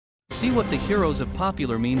See what the heroes of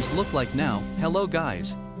popular memes look like now. Hello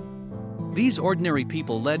guys. These ordinary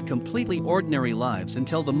people led completely ordinary lives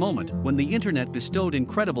until the moment when the internet bestowed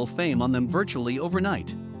incredible fame on them virtually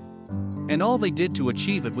overnight. And all they did to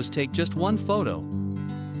achieve it was take just one photo.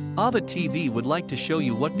 Ovid TV would like to show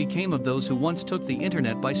you what became of those who once took the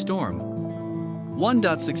internet by storm.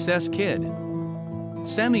 1. Success Kid.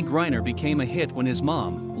 Sammy Griner became a hit when his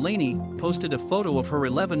mom, Lainey, posted a photo of her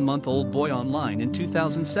 11-month-old boy online in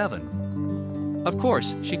 2007. Of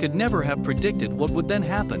course, she could never have predicted what would then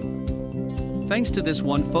happen. Thanks to this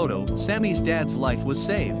one photo, Sammy's dad's life was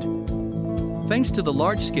saved. Thanks to the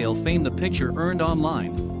large-scale fame the picture earned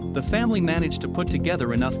online, the family managed to put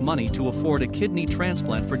together enough money to afford a kidney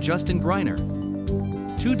transplant for Justin Griner.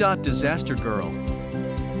 2. Disaster Girl.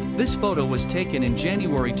 This photo was taken in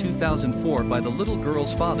January 2004 by the little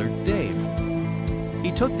girl's father, Dave.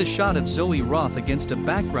 He took the shot of Zoe Roth against a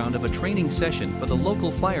background of a training session for the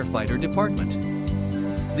local firefighter department.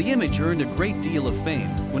 The image earned a great deal of fame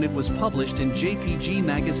when it was published in JPG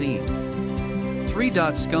magazine. 3.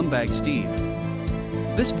 Scumbag Steve.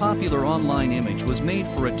 This popular online image was made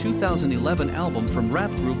for a 2011 album from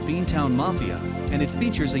rap group Beantown Mafia, and it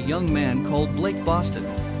features a young man called Blake Boston.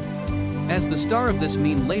 As the star of this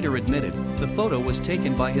meme later admitted, the photo was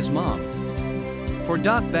taken by his mom. 4.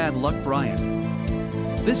 Bad Luck Brian.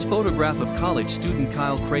 This photograph of college student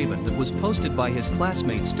Kyle Craven that was posted by his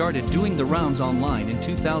classmates started doing the rounds online in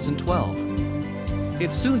 2012.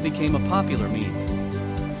 It soon became a popular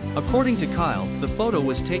meme. According to Kyle, the photo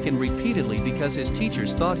was taken repeatedly because his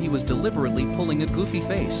teachers thought he was deliberately pulling a goofy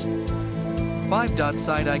face. 5.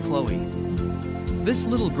 Side-Eye Chloe. This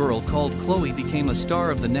little girl called Chloe became a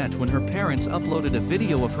star of the net when her parents uploaded a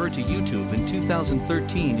video of her to YouTube in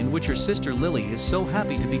 2013 in which her sister Lily is so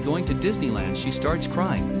happy to be going to Disneyland she starts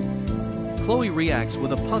crying. Chloe reacts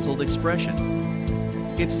with a puzzled expression.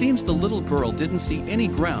 It seems the little girl didn't see any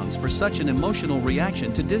grounds for such an emotional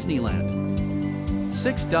reaction to Disneyland.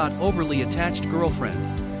 6. Overly Attached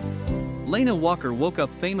Girlfriend. Lena Walker woke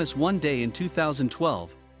up famous one day in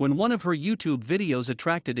 2012, when one of her YouTube videos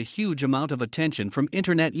attracted a huge amount of attention from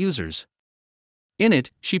internet users. In it,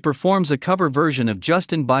 she performs a cover version of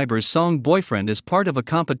Justin Bieber's song Boyfriend as part of a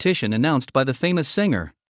competition announced by the famous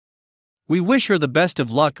singer. We wish her the best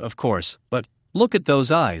of luck, of course, but look at those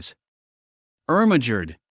eyes.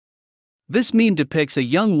 Ermagerd. This meme depicts a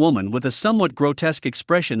young woman with a somewhat grotesque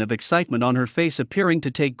expression of excitement on her face appearing to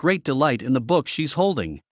take great delight in the book she's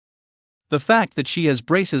holding. The fact that she has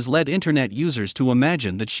braces led internet users to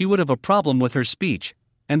imagine that she would have a problem with her speech,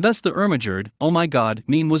 and thus the Ermagerd, oh my god,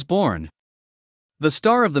 meme was born. The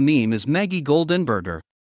star of the meme is Maggie Goldenberger.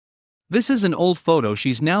 This is an old photo,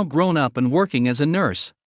 she's now grown up and working as a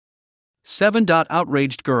nurse. 7.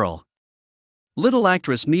 Outraged Girl. Little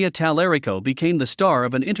actress Mia Tallarico became the star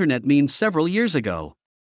of an internet meme several years ago.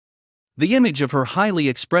 The image of her highly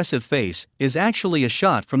expressive face is actually a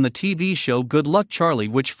shot from the TV show Good Luck Charlie,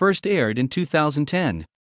 which first aired in 2010.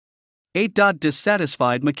 8.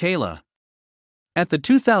 Dissatisfied Michaela. At the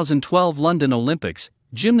 2012 London Olympics,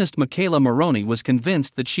 gymnast Michaela Moroney was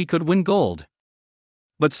convinced that she could win gold.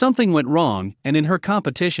 But something went wrong, and in her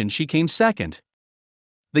competition she came second.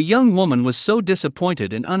 The young woman was so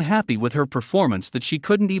disappointed and unhappy with her performance that she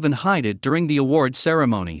couldn't even hide it during the awards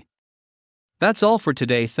ceremony. That's all for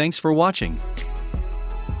today, thanks for watching.